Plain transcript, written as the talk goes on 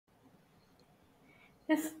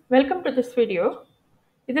Yes, welcome to this video.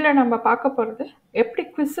 இதில் நம்ம பார்க்க போகிறது எப்படி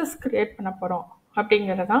quizzes create பண்ண போகிறோம்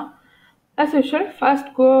அப்படிங்கிறதான். As usual, first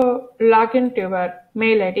go log in to your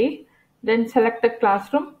mail ID, then select the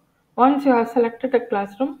classroom. Once you have selected the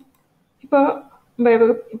classroom, இப்போ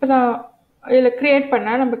தான் இதில் create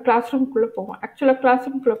பண்ண நம்ம classroom-குள்ளே போவோம். Actually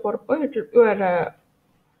classroom-குள்ளே போகிறப்போ your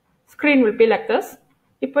screen will be like this.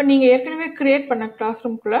 இப்போ நீங்கள் ஏற்கனவே create பண்ண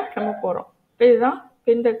classroom-குள்ளே நம்ம போகிறோம். இதுதான்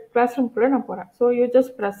இந்த classroom-குள்ளே நான் போகிறேன். So you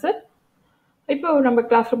just press it. இப்போ நம்ம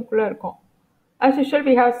classroom-குள்ளே இருக்கோம். As usual,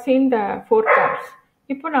 we have seen the 4 tabs.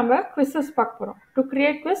 இப்போ நம்ம quizzes பார்க்க போகிறோம். To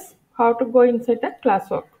create quiz, how to go inside the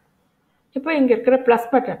classwork. இப்போ இங்கே இருக்கிற ப்ளஸ்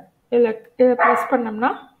பட்டன் இதை ப்ரெஸ்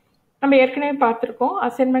பண்ணோம்னா நம்ம ஏற்கனவே பார்த்துருக்கோம்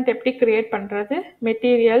அசைன்மெண்ட் எப்படி கிரியேட் பண்ணுறது,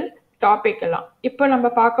 மெட்டீரியல், டாபிக் எல்லாம். இப்போ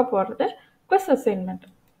நம்ம பார்க்க போகிறது quiz அசைன்மெண்ட்.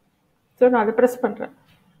 ஸோ நான் அதை ப்ரெஸ் பண்ணுறேன்.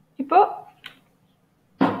 இப்போ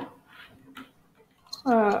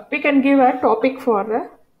we can give a topic for the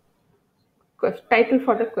quiz, title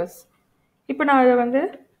for the quiz. இப்போ நான் அதை வந்து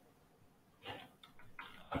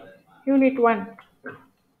யூனிட் 1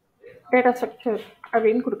 டேட்டா ஸ்ட்ரக்சர்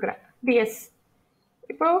அப்படின்னு கொடுக்குறேன், டிஎஸ்.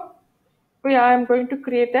 இப்போ ஐ am going to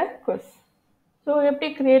create a quiz. So எப்படி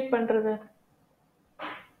கிரியேட் பண்ணுறது?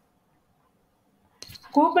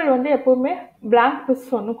 கூகுள் வந்து எப்போவுமே blank quiz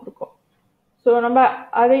ஒன்று கொடுக்கும். ஸோ நம்ம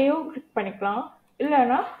அதையும் கிளிக் பண்ணிக்கலாம்.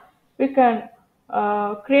 இல்லைன்னா we can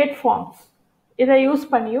create forms. இதை யூஸ்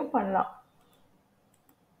பண்ணியும் பண்ணலாம்.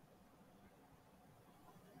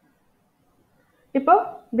 இப்போ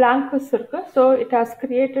blank quiz இருக்கு. So it has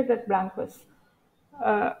created that blank quiz.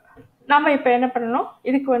 நம்ம இப்போ என்ன பண்ணணும்,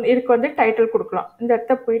 இதுக்கு வந்து டைட்டில் கொடுக்கலாம். இந்த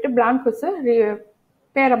இடத்த போயிட்டு blank quiz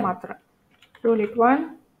பேரை மாற்றுறேன். Unit 1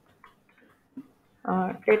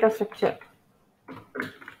 data structure.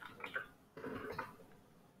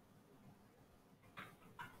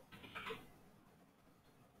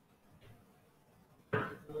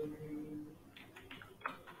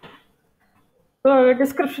 So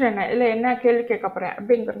description என்ன, இல்லை என்ன கேள்வி கேட்க போகிறேன்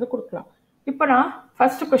அப்படிங்கிறது கொடுக்கலாம். இப்போ நான்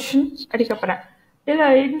ஃபஸ்ட்டு கொஷின் அடிக்க போகிறேன்.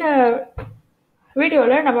 இதில் இந்த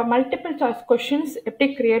வீடியோவில் நம்ம மல்டிபிள் சாய்ஸ் கொஷின்ஸ் எப்படி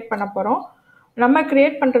க்ரியேட் பண்ண போகிறோம், நம்ம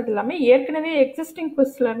க்ரியேட் பண்ணுறது இல்லாமல் ஏற்கனவே எக்ஸிஸ்டிங்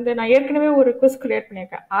குவிஸ்லேருந்து நான் ஏற்கனவே ஒரு குவிஸ் க்ரியேட்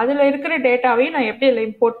பண்ணியிருக்கேன். அதில் இருக்கிற டேட்டாவையும் நான் எப்படி இதில்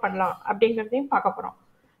இம்போர்ட் பண்ணலாம் அப்படிங்கிறதையும் பார்க்க போகிறோம்.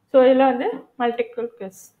 ஸோ இதில் வந்து மல்டிபிள்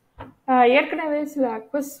குவிஸ் ஏற்கனவே சில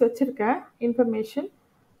குவிஸ் வச்சுருக்கேன் information.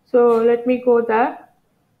 So let me go there.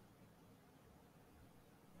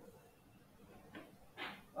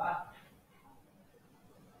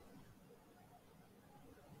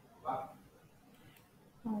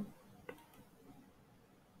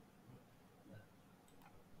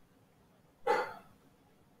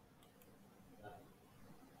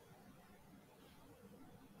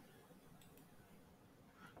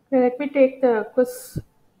 Let me take the quiz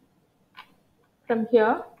from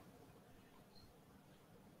here.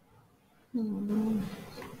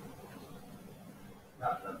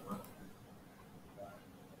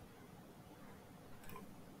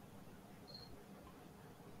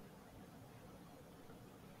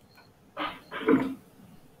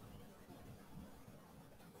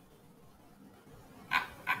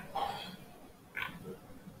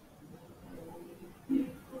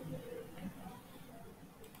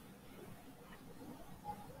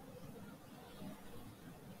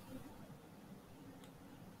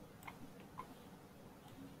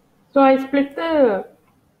 So I split the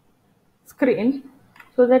screen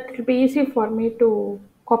so that it will be easy for me to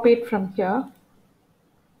copy it from here.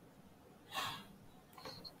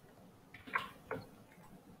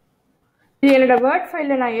 இது என்னோட word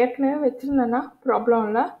ஃபைலில் நான் ஏற்கனவே வச்சுருந்தேன்னா problem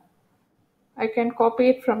இல்லை. I can copy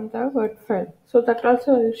it from the Word file. So that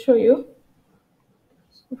also I will show you.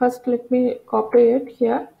 First let me copy it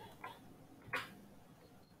here.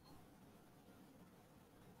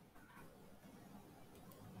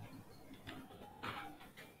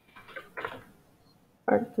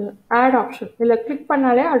 அடுத்து add option, இதில் click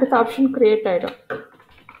பண்ணாலே அடுத்த ஆப்ஷன் கிரியேட் ஆகிடும்.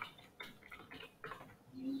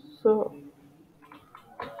 ஸோ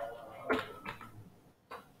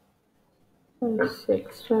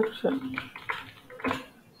எக்ஸ்ட்ராக்ஷன்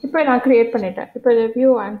இப்போ நான் கிரியேட் பண்ணிட்டேன். இப்போ இதை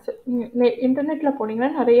வியூ ஆன்சர், இன்டர்நெட்டில்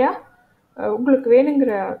போனீங்கன்னா நிறையா உங்களுக்கு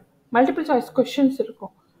வேணுங்கிற மல்டிபிள் சாய்ஸ் கொஷின்ஸ்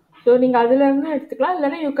இருக்கும். ஸோ நீங்கள் அதிலேருந்து எடுத்துக்கலாம்,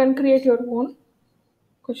 இல்லைன்னா you can create your own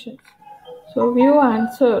questions. So view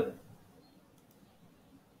answer.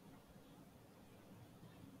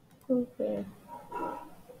 Okay.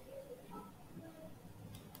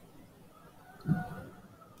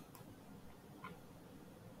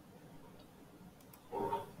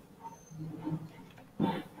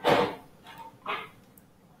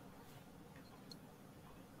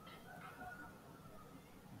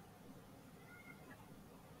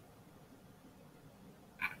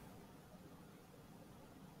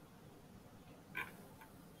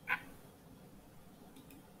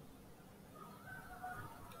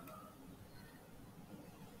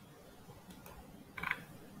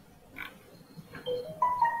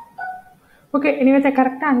 Okay, anyway, the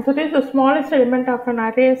correct answer is the smallest element of an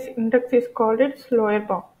array's index is called its lower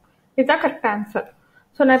bound. இதுதான் correct answer.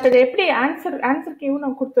 So நான் இப்போ இதை எப்படி answer கீவும்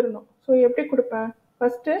நான் கொடுத்துருந்தோம். So எப்படி கொடுப்பேன்?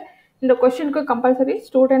 First இந்த கொஷினுக்கு கம்பல்சரி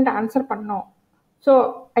ஸ்டூடெண்ட் ஆன்சர் பண்ணோம். So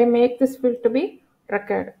I make this field to be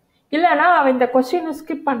record. இல்லைனா அவன் இந்த கொஸ்டினை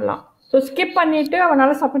ஸ்கிப் பண்ணலாம். ஸோ ஸ்கிப் பண்ணிவிட்டு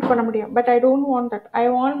அவனால் சப்மிட் பண்ண முடியும். But I don't want that. I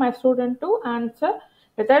want my student to answer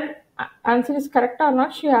weather answer is கரெக்டாக R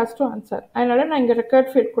not she has to answer. அதனால நான் இங்கே ரெக்கார்ட்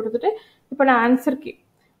ஃபீல்ட் கொடுத்துட்டு இப்போ நான் ஆன்சருக்கு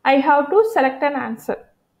I have to select an answer.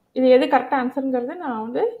 இது எது கரெக்டாக ஆன்சருங்கிறது நான்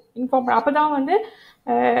வந்து இன்ஃபார்ம் பண்ண. அப்போ தான் வந்து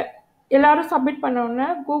எல்லோரும் சப்மிட் பண்ணோன்னே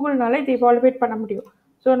கூகுள்னால இதை இவாலுவேட் பண்ண முடியும்.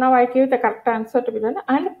 ஸோ நான் I give the correct answer to be done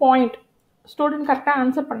and point. Student கரெக்டாக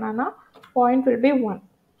ஆன்சர் பண்ணான்னா point will be 1.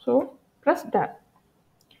 So plus that.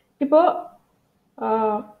 இப்போது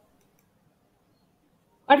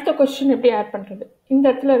அடுத்த கொஸ்டின் எப்படி ஆட் பண்ணுறது? இந்த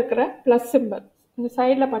இடத்துல இருக்கிற ப்ளஸ் சிம்பிள் இந்த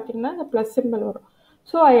சைடில் பார்த்தீங்கன்னா இந்த ப்ளஸ் சிம்பிள் வரும்.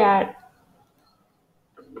 So I add.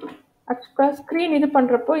 ஆக்சுவலாக ஸ்க்ரீன் இது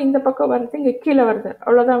பண்ணுறப்போ இந்த பக்கம் வருது, இங்கே கீழே வருது,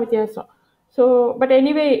 அவ்வளோதான் வித்தியாசம். So but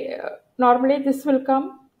anyway normally this will come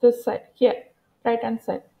this side here, right hand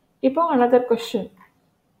side. இப்போ அனதர் கொஸ்டின்.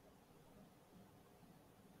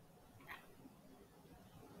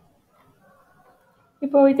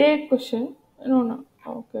 இப்போ இதே கொஷின் இன்னொன்று.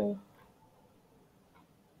 ஓகே,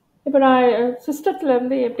 இப்போ நான்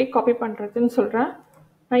சிஸ்டத்துலேருந்து எப்படி காப்பி பண்ணுறதுன்னு சொல்கிறேன்.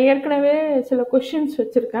 நான் ஏற்கனவே சில கொஷின்ஸ்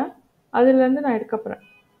வச்சுருக்கேன், அதுலேருந்து நான் எடுக்க போகிறேன்.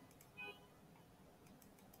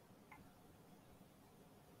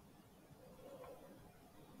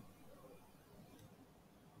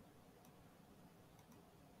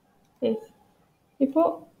 எஸ், இப்போ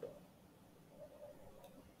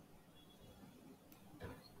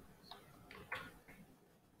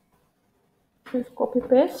காப்பி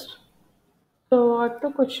பேஸ்ட். ஸோ அடுத்த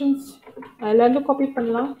கொஷின்ஸ் அதுலேருந்து காப்பி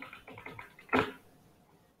பண்ணலாம்.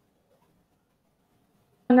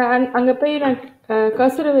 அங்கே போய் நான்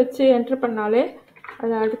கர்சரை வச்சு என்ட்ரு பண்ணாலே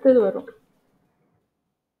அது அடுத்தது வரும்.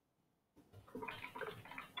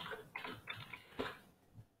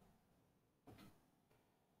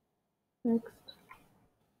 Next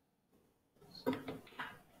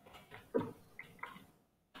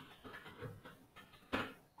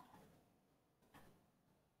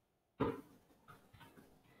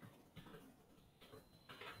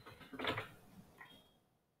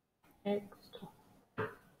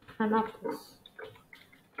and of this.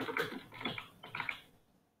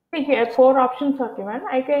 See here 4 options are given.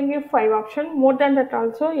 I can give 5 options. More than that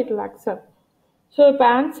also it will accept. So இப்போ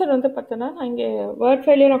ஆன்சர் வந்து பார்த்தோன்னா நான் இங்கே வேர்ட்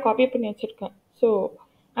ஃபைலே நான் காப்பி பண்ணி வச்சுருக்கேன். So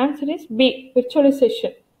answer is B,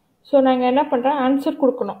 virtualisation. So நாங்கள் என்ன பண்ணுறேன், ஆன்சர்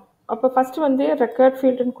கொடுக்கணும். அப்போ ஃபஸ்ட்டு வந்து ரெக்கார்ட்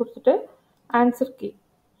ஃபீல்டுன்னு கொடுத்துட்டு ஆன்சர் கீ.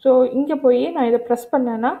 ஸோ இங்கே போய் நான் இதை ப்ரெஸ்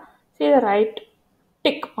பண்ணேன்னா see the right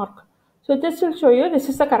tick mark. So this will show you this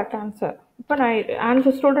is the correct answer. இப்போ நான் இது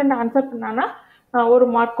ஆன்சர் ஸ்டூடெண்ட் ஆன்சர் பண்ணான்னா நான் ஒரு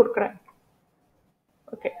மார்க் கொடுக்குறேன்.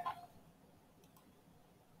 ஓகே,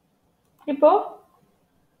 இப்போது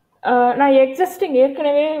நான் எக்ஸிஸ்டிங்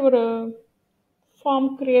ஏற்கனவே ஒரு ஃபார்ம்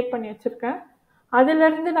க்ரியேட் பண்ணி வச்சுருக்கேன்.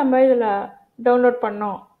 அதிலேருந்து நம்ம இதில் டவுன்லோட்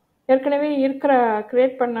பண்ணோம். ஏற்கனவே இருக்கிற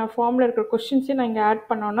க்ரியேட் பண்ண ஃபார்மில் இருக்கிற கொஷின்ஸையும் நான் இங்கே ஆட்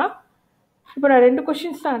பண்ணோன்னா, இப்போ நான் 2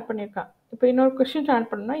 கொஷின்ஸ் தான் ஆட் பண்ணியிருக்கேன். இப்போ இன்னொரு கொஷின்ஸ் ஆட்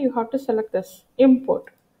பண்ணோன்னா you have to select this import.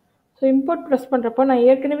 So import press பண்ணுறப்போ நான்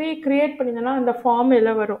ஏற்கனவே க்ரியேட் பண்ணியிருந்தேன்னா அந்த ஃபார்ம்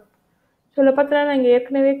எல்லாம் வரும். ஸோ இதில் பார்த்தீங்கன்னா நான் இங்கே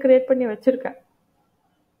ஏற்கனவே க்ரியேட் பண்ணி வச்சுருக்கேன்.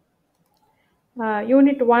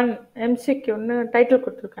 யூனிட் 1 MCQன்னு டைட்டில்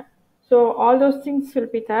கொடுத்துருக்கேன். So all those things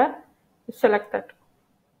will be there. Select that.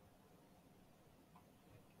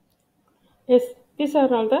 S, these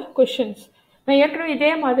are all the questions. நான் ஏற்கனவே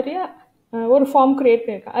இதே மாதிரி ஒரு ஃபார்ம் க்ரியேட்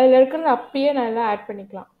பண்ணியிருக்கேன். அதில் இருக்கிறது அப்படியே நான் எல்லாம் ஆட்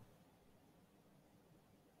பண்ணிக்கலாம்.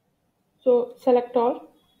 So select all.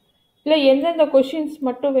 இல்லை எந்தெந்த கொஷின்ஸ்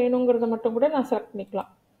மட்டும் வேணுங்கிறத மட்டும் கூட நான் செலக்ட் பண்ணிக்கலாம்.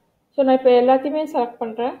 ஸோ நான் இப்போ எல்லாத்தையுமே செலக்ட்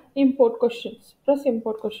பண்ணுறேன். Import questions plus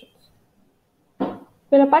import questions.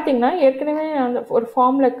 இதில் பார்த்தீங்கன்னா ஏற்கனவே அந்த ஒரு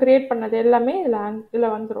ஃபார்மில் க்ரியேட் பண்ணது எல்லாமே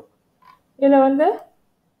இதில் வந்துடும். இதில் வந்து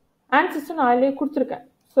ஆன்சர்ஸும் நான் அதிலே கொடுத்துருக்கேன்.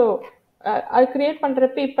 ஸோ அது க்ரியேட்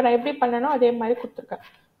பண்ணுறப்ப இப்போ நான் எப்படி பண்ணேனோ அதே மாதிரி கொடுத்துருக்கேன்.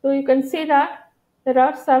 So you can see that there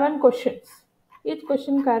are 7 questions. each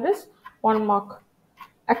question carries 1 mark.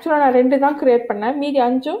 ஆக்சுவலாக நான் 2 தான் க்ரியேட் பண்ணேன். மீதி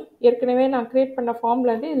 5 ஏற்கனவே நான் க்ரியேட் பண்ண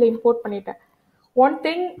ஃபார்ம்லேருந்து இதில் இம்போர்ட் பண்ணிட்டேன். ஒன்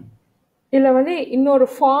திங், இதில் வந்து இன்னொரு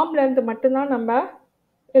ஃபார்ம்லேருந்து மட்டும்தான் நம்ம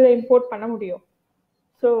இதில் இம்போர்ட் பண்ண முடியும்.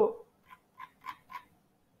 ஸோ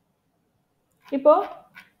இப்போது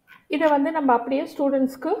இதை வந்து நம்ம அப்படியே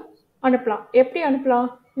ஸ்டூடெண்ட்ஸ்க்கு அனுப்பலாம். எப்படி அனுப்பலாம்?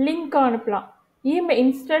 லிங்க்காக அனுப்பலாம்.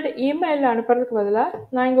 இன்ஸ்டட் இமெயிலில் அனுப்புறதுக்கு பதிலாக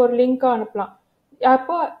நான் இங்கே ஒரு லிங்க்காக அனுப்பலாம்.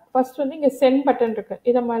 அப்போ ஃபஸ்ட் வந்து இங்கே சென்ட் பட்டன் இருக்குது,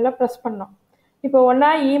 இதை மாதிரிலாம் ப்ரெஸ் பண்ணோம். இப்போ ஒன்றா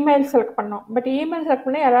இமெயில் செலக்ட் பண்ணோம். பட் இமெயில் செலக்ட்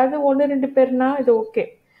பண்ணால் யாராவது 1-2 பேர்னா இது okay.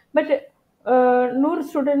 But 100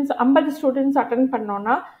 students 50 students attend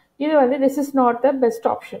பண்ணோன்னா இது வந்து this is not the best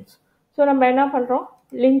options. So நம்ம என்ன பண்ணுறோம்,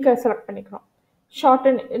 லிங்க்கை செலக்ட் பண்ணிக்கிறோம்.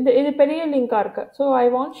 ஷார்டன் இது பெரிய லிங்காக இருக்குது. So I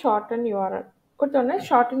want shorten URL கொடுத்தோன்னே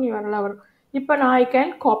ஷார்டன் யூஆர்எல் வரும். இப்போ நான் I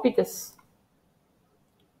can copy this.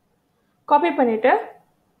 Copy பண்ணிவிட்டு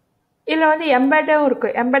இதில் வந்து எம்பெட்டும்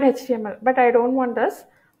இருக்குது, embed HTML. But I don't want this,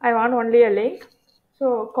 I want only a link. So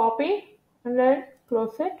copy and then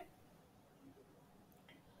close it.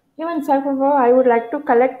 Even self-employed, I would like to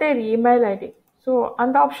collect their email ID. So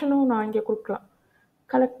அந்த ஆப்ஷனும் நான் இங்கே கொடுக்கலாம்.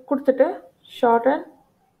 கொடுத்துட்டு shorten.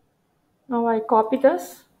 Now I copy this,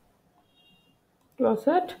 close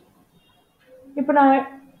it. இப்போ நான்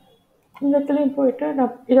இந்த இடத்துலையும் போயிட்டு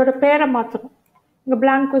நான் இதோட பேரை மாற்றணும். இங்கே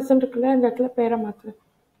blank question இருக்குல்ல, இந்த இடத்துல பேரை மாற்றுறேன்.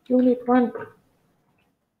 Unit 1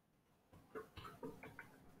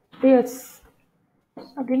 yes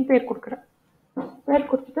அப்படின்னு பேர் கொடுக்குறேன். பேர்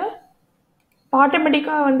கொடுத்துட்டு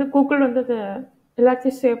ஆட்டோமேட்டிக்காக வந்து கூகுள் வந்து அது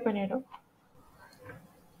எல்லாத்தையும் சேவ் பண்ணிடும்.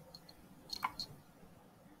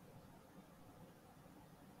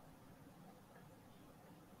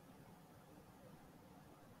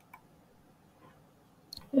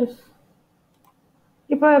 எஸ்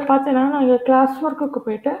இப்போ பார்த்தீங்கன்னா நான் இங்கே கிளாஸ் ஒர்க்குக்கு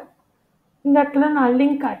போயிட்டு இந்த இடத்துல நான்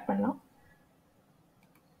லிங்க் ஆட் பண்ணலாம்.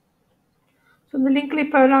 ஸோ இந்த லிங்க்கில்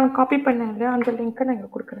இப்போ நான் காப்பி பண்ணேன் இல்லையா, அந்த லிங்க்கை நான்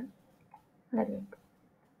இங்கே கொடுக்குறேன். அந்த லிங்க்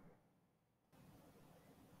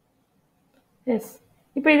எஸ்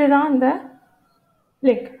இப்போ இதுதான் இந்த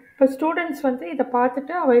லிங்க். இப்போ ஸ்டூடெண்ட்ஸ் வந்து இதை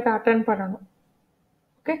பார்த்துட்டு அவள் இதை அட்டன் பண்ணணும்.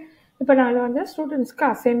 ஓகே, இப்போ நான் வந்து ஸ்டூடெண்ட்ஸ்க்கு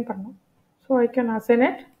அசைன் பண்ணணும். So I can assign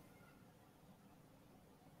it.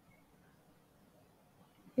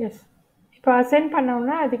 S இப்போ அசைன்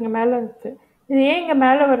பண்ணோன்னா அது இங்கே மேலே இருக்குது. இது ஏன் இங்கே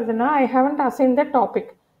மேலே வருதுன்னா ஐ ஹேவன்ட் அசைன் த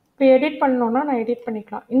டாபிக். இப்போ எடிட் பண்ணணுன்னா நான் எடிட்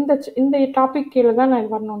பண்ணிக்கலாம். இந்த டாபிக் கீழே தான் நான்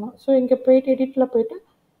இது வரணும்னா. ஸோ இங்கே போயிட்டு எடிட்டில் போயிட்டு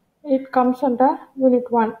இட் கம்ஸ் அண்டர் யூனிட்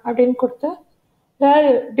 1 அப்படின்னு கொடுத்து வேறு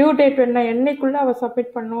டியூ டேட் வேணா என்னைக்குள்ளே அவள்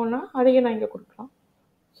சப்மிட் பண்ணோன்னா அதையும் நான் இங்கே கொடுக்கலாம்.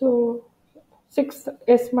 So 6th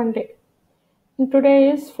S Monday, today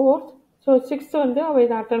is 4th. So 6th வந்து அவள்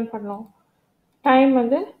இதை அட்டன் பண்ணோம். டைம்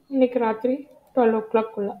வந்து இன்னைக்கு ராத்திரி 12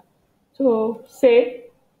 o'clock. So save.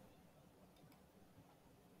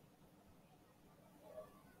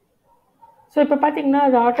 ஸோ இப்போ பார்த்தீங்கன்னா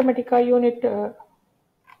அது ஆட்டோமேட்டிக்காக யூனிட்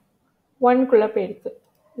 1 போயிடுது.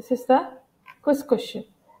 This is the quiz question.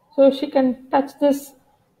 So she can touch this,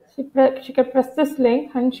 she can press this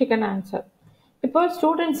link and she can answer. இப்போ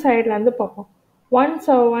ஸ்டூடெண்ட் சைடில் வந்து பார்ப்போம். ஒன்ஸ்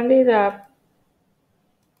அவள் வந்து இதை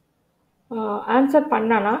ஆன்சர்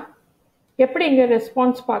பண்ணானா எப்படி இங்கே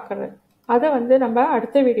ரெஸ்பான்ஸ் பார்க்குறது, அதை வந்து நம்ம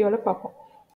அடுத்த வீடியோவில் பார்ப்போம்.